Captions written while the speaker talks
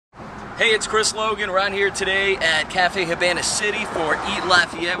Hey, it's Chris Logan. We're out here today at Cafe Habana City for Eat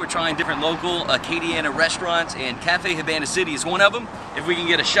Lafayette. We're trying different local Acadiana restaurants, and Cafe Habana City is one of them. If we can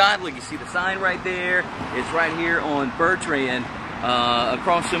get a shot, look, you see the sign right there. It's right here on Bertrand,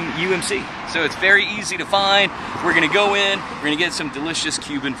 across from UMC. So it's very easy to find. We're gonna go in, we're gonna get some delicious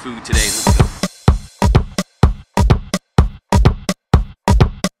Cuban food today. Let's go.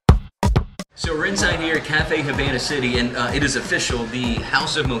 So we're inside here at Cafe Habana City, and it is official, the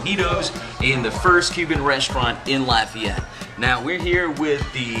House of Mojitos and the first Cuban restaurant in Lafayette. Now we're here with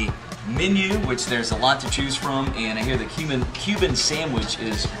the menu, which there's a lot to choose from, and I hear the Cuban sandwich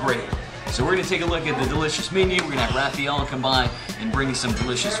is great. So we're gonna take a look at the delicious menu. We're gonna have Rafael come by and bring you some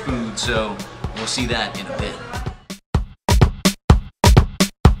delicious food, so we'll see that in a bit.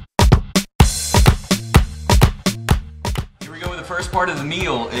 First part of the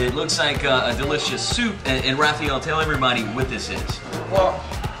meal, it looks like a delicious soup, and Rafael, tell everybody what this is. Well,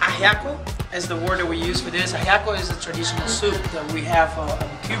 ajiaco is the word that we use for this. Ajiaco is a traditional soup that we have in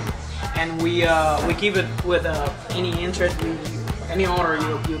Cuba, and we give it with any interest, any order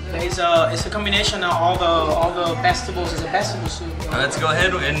you place. It's a combination of all the vegetables. It's a vegetable soup. Let's go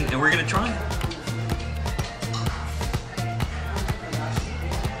ahead and we're gonna try it.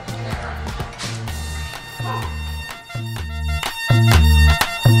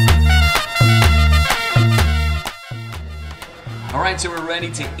 Alright, so we're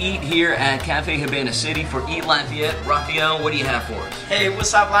ready to eat here at Cafe Habana City for Eat Lafayette. Rafael, what do you have for us? Hey,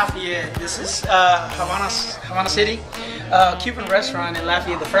 what's up, Lafayette? This is Habana City, Cuban restaurant in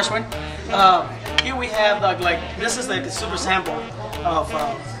Lafayette, the first one. Here we have this is like the super sample of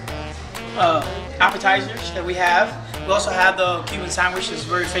appetizers that we have. We also have the Cuban sandwich, is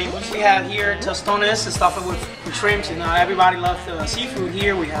very famous. We have here tostones and stuff with shrimps. You know, everybody loves the seafood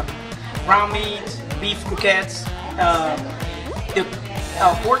here. We have ground meat, beef croquettes. The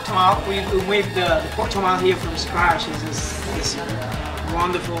pork tomahawk, we made the pork tomahawk here from scratch. It's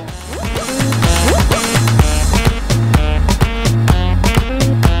wonderful.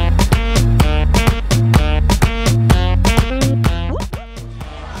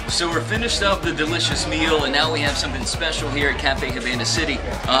 So we're finished up the delicious meal, and now we have something special here at Cafe Habana City,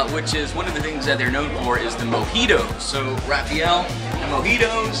 which is one of the things that they're known for is the mojitos. So Rafael, the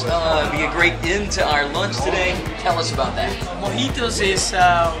mojitos be a great end to our lunch today. Tell us about that. Mojitos is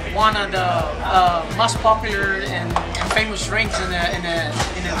one of the most popular and famous drinks in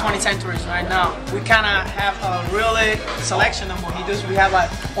the 20th century right now. We kind of have a really selection of mojitos. We have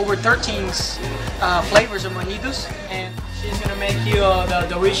over 13 flavors of mojitos, and she's gonna make you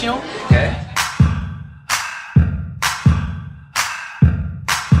the original. Okay.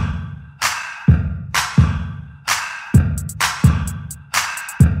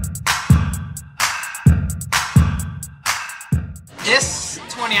 This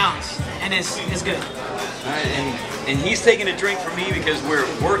 20 ounce, and it's good. All right, and he's taking a drink from me because we're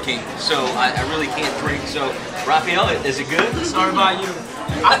working, so I really can't drink. So Rafael, is it good? Sorry about you.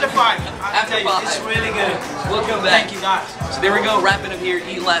 After 5, After 5. It's really good. We'll come back. Thank you guys. So there we go, wrapping up here,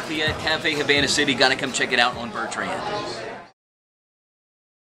 Eat Lafayette, Cafe Habana City. Gotta come check it out on Bertrand.